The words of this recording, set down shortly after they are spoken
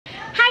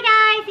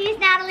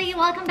family,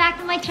 welcome back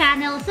to my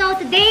channel. So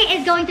today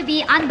is going to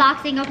be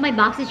unboxing of my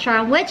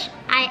Boxycharm, which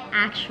I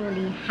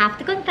actually have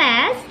to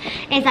confess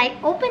is I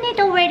opened it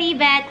already,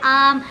 but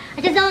I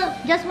just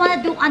want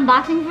to do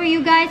unboxing for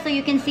you guys so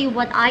you can see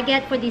what I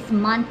get for this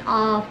month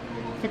of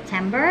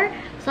September.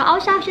 So I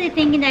was actually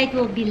thinking that it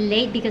will be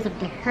late because of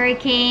the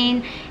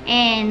hurricane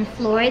in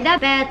Florida,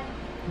 but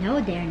no,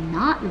 they're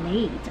not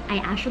late. I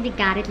actually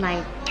got it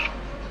like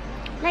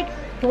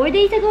 4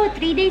 days ago,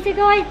 3 days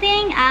ago, I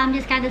think. I'm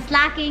just kind of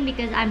slacking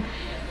because I'm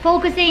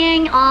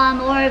focusing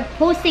on or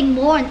posting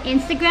more on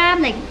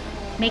Instagram, like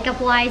makeup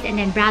wise, and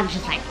then Brad was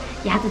just like,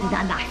 you have to do the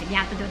unboxing, you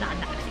have to do the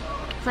unboxing.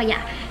 So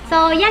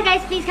yeah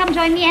guys, please come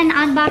join me and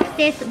unbox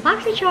this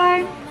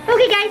Boxycharm.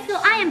 Okay guys, so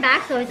I am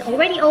back. So it's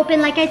already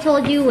open like I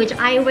told you, which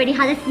I already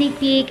had a sneak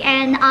peek,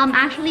 and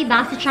actually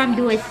Boxycharm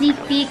do a sneak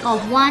peek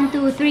of 1,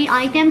 2, 3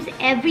 items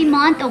every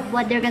month of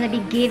what they're gonna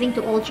be giving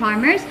to all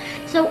charmers.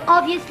 So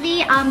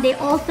obviously they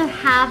also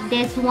have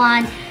this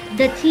one,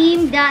 the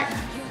team that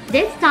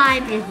this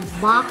time is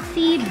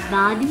Boxy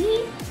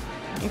Body, I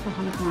guess that's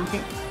how you pronounce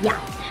it. Yeah,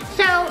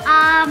 so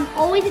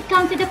always it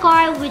comes with the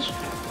card, which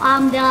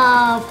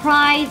the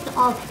price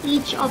of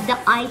each of the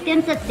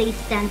items that they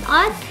sent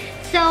us.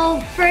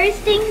 So first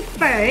things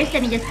first,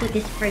 let me just put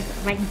this first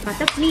right in front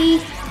of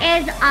me,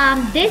 is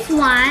this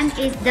one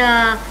is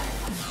the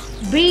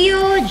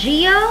Brio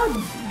Geo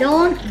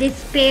Don't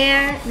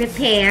Despair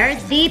Repair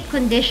Deep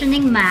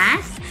Conditioning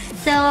Mask.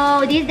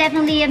 So this is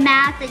definitely a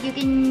mask that you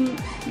can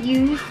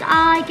use,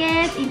 I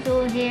guess,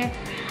 into hair.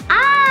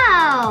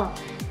 Oh!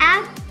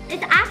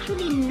 It's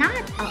actually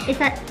not,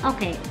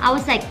 okay, I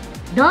was like,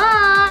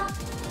 duh!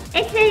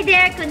 It's a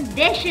their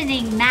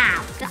conditioning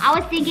mask. So I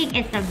was thinking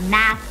it's a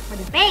mask for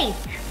the face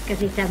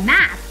because it's a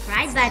mask,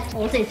 right? But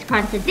also it's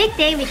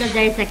contradicting because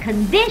there's a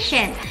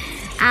condition.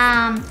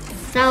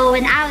 So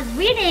when I was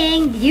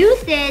reading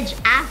usage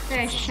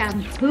after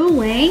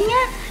shampooing,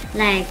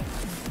 like,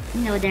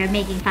 you know, they're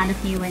making fun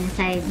of me when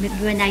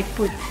I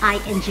put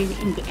ing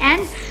in the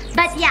end.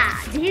 But yeah,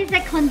 this is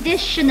a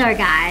conditioner,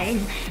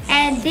 guys,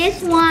 and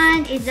this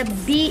one is a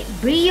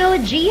Brio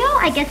Geo,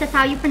 I guess that's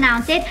how you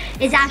pronounce it.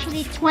 It's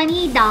actually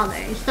 $20,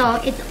 so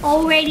it's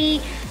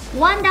already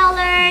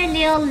 $1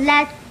 little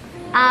less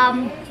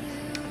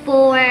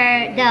for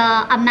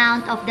the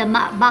amount of the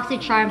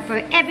Boxycharm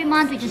for every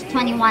month, which is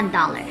 $21.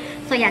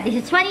 So yeah, this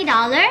is $20.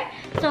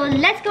 So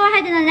let's go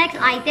ahead to the next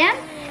item.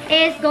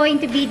 Is going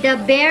to be the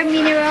Bare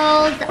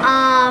Minerals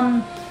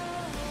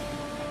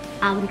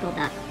what do you call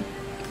that,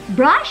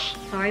 brush,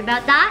 sorry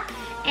about that.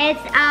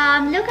 It's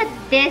look at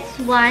this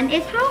one.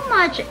 Is how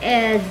much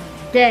is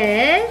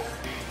this?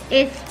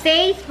 It's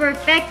Face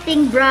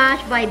Perfecting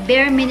Brush by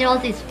Bare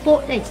Minerals. It's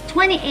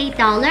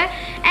 $28,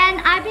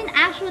 and I've been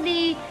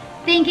actually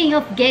thinking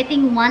of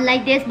getting one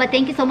like this, but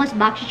thank you so much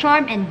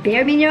Boxycharm and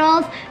Bare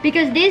Minerals,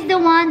 because this is the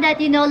one that,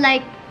 you know,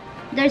 like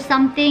there's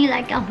something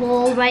like a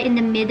hole right in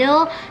the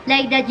middle,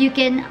 like that you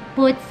can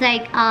put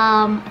like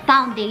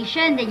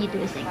foundation, then you do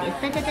this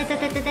like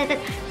this.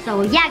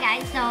 So yeah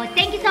guys, so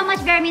thank you so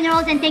much Bare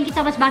Minerals, and thank you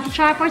so much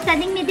Boxycharm for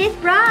sending me this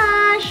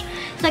brush.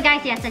 So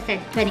guys, yes, I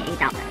said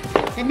 $28.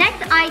 The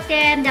next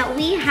item that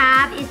we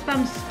have is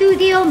from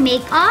Studio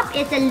Makeup.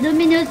 It's a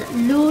Luminous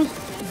Loose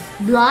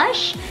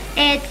Blush.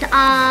 It's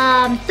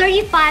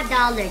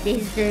 $35.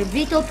 This is the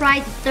retail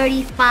price is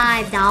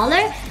 $35,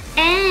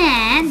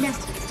 and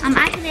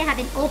actually I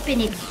haven't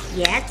opened it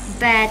yet,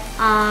 but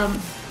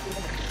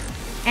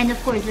and of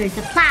course there's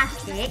a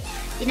plastic,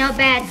 you know,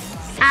 but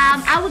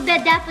I would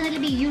definitely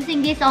be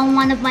using this on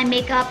one of my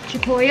makeup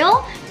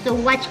tutorial, so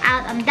watch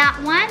out on that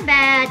one.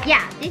 But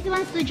yeah, this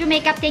one, Studio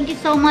Makeup, thank you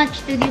so much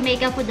Studio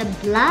Makeup for the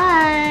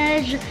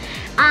blush.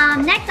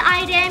 Next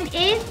item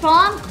is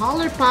from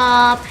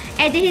ColourPop,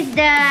 and this is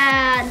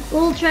the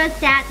Ultra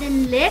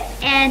Satin Lip,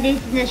 and this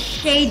is the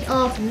shade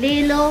of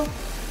Lil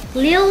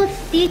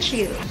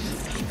Stitches.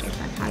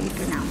 How you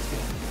pronounce it.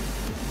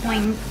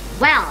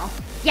 Well,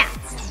 yeah,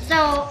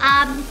 so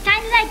it's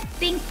kind of like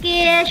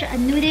pinkish,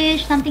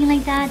 nudish, something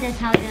like that. That's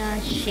how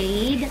the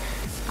shade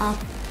of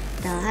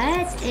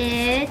that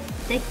is.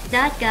 Like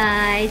that,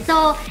 guys.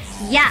 So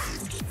yeah,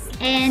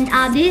 and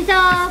this is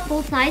a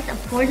full size,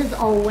 of course, as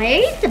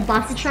always. The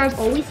Boxycharm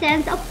always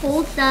sends a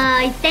full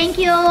size. Thank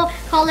you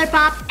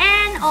ColourPop.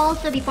 And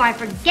also, before I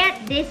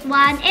forget, this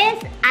one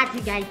is, as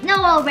you guys know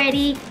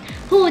already,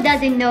 who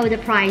doesn't know the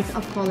price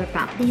of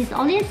ColourPop? This is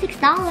only a $6,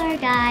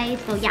 guys.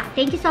 So yeah,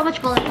 thank you so much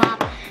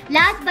ColourPop.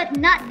 Last but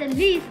not the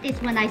least is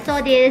when I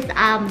saw this,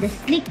 the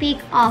sneak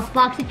peek of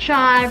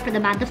Boxycharm for the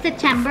month of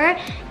September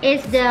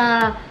is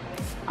the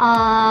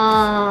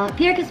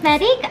Pure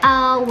Cosmetic,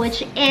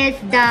 which is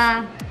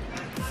the,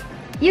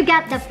 you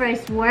got the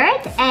first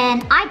word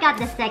and I got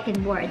the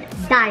second word,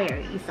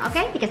 diaries,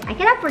 okay? Because I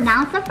cannot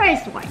pronounce the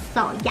first word.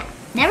 So yeah,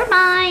 never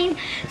mind.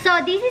 So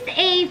this is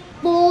a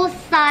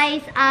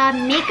full-size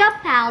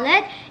makeup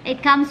palette.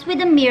 It comes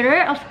with a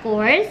mirror, of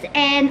course,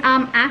 and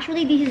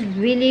actually this is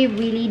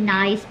really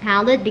nice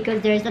palette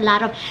because there's a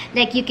lot of,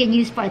 like, you can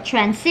use for a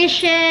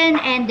transition,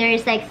 and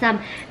there's like some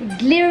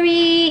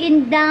glittery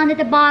in down at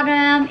the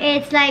bottom.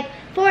 It's like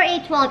for a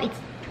 12, it's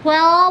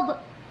 12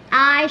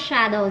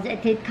 eyeshadows.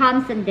 It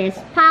comes in this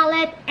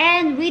palette,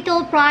 and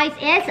retail price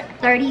is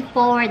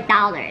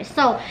 $34.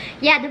 So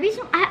yeah, the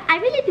reason I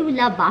really do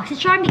love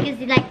Boxycharm, because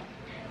like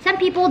some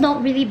people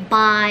don't really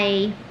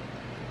buy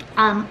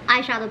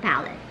eyeshadow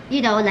palette.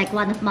 You know, like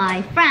one of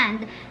my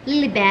friend,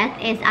 Lilibeth,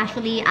 is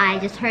actually, I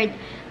just heard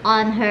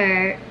on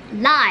her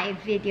live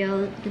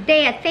video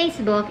today at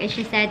Facebook, and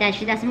she said that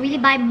she doesn't really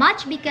buy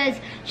much because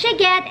she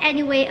get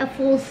anyway a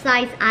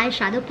full-size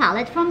eyeshadow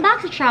palette from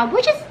Boxycharm,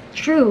 which is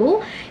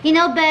true, you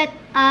know, but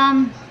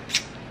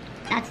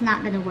that's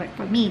not gonna work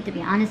for me, to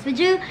be honest with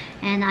you.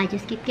 And I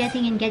just keep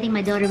getting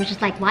my daughter, which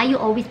is like, why you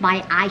always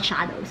buy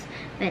eyeshadows?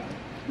 But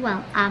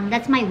well,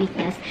 that's my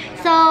weakness.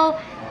 So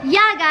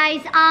yeah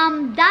guys,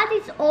 that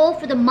is all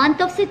for the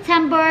month of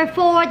September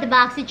for the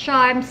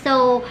Boxycharm.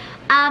 So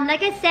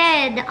like I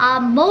said,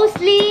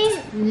 mostly,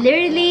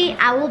 literally,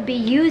 I will be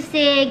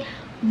using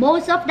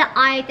most of the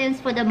items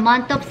for the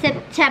month of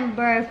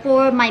September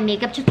for my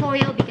makeup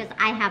tutorial, because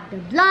I have the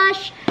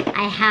blush,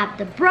 I have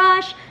the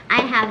brush,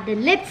 I have the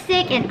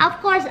lipstick, and of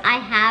course I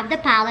have the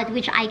palette,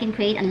 which I can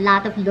create a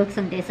lot of looks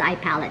on this eye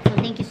palette. So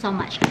thank you so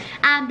much.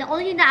 The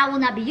only thing that I will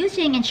not be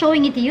using and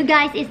showing it to you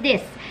guys is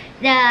this,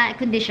 the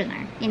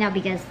conditioner, you know,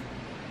 because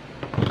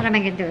what am I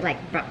gonna do, like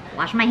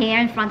wash my hair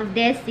in front of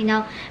this, you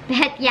know?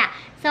 But yeah,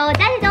 so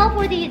that is all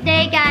for the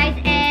day guys,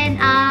 and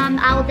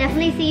I will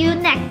definitely see you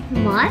next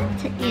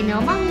month, you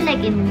know, probably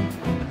like in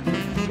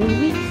 2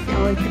 weeks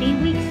or 3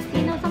 weeks,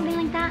 you know, something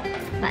like that.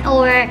 But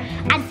or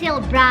until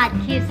Brad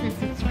gives a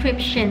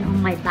subscription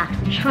on my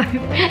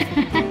Boxycharm.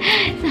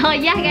 So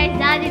yeah guys,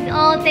 that is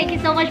all. Thank you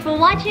so much for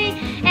watching,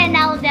 and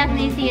I will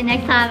definitely see you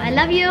next time. I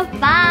love you.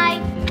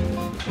 Bye.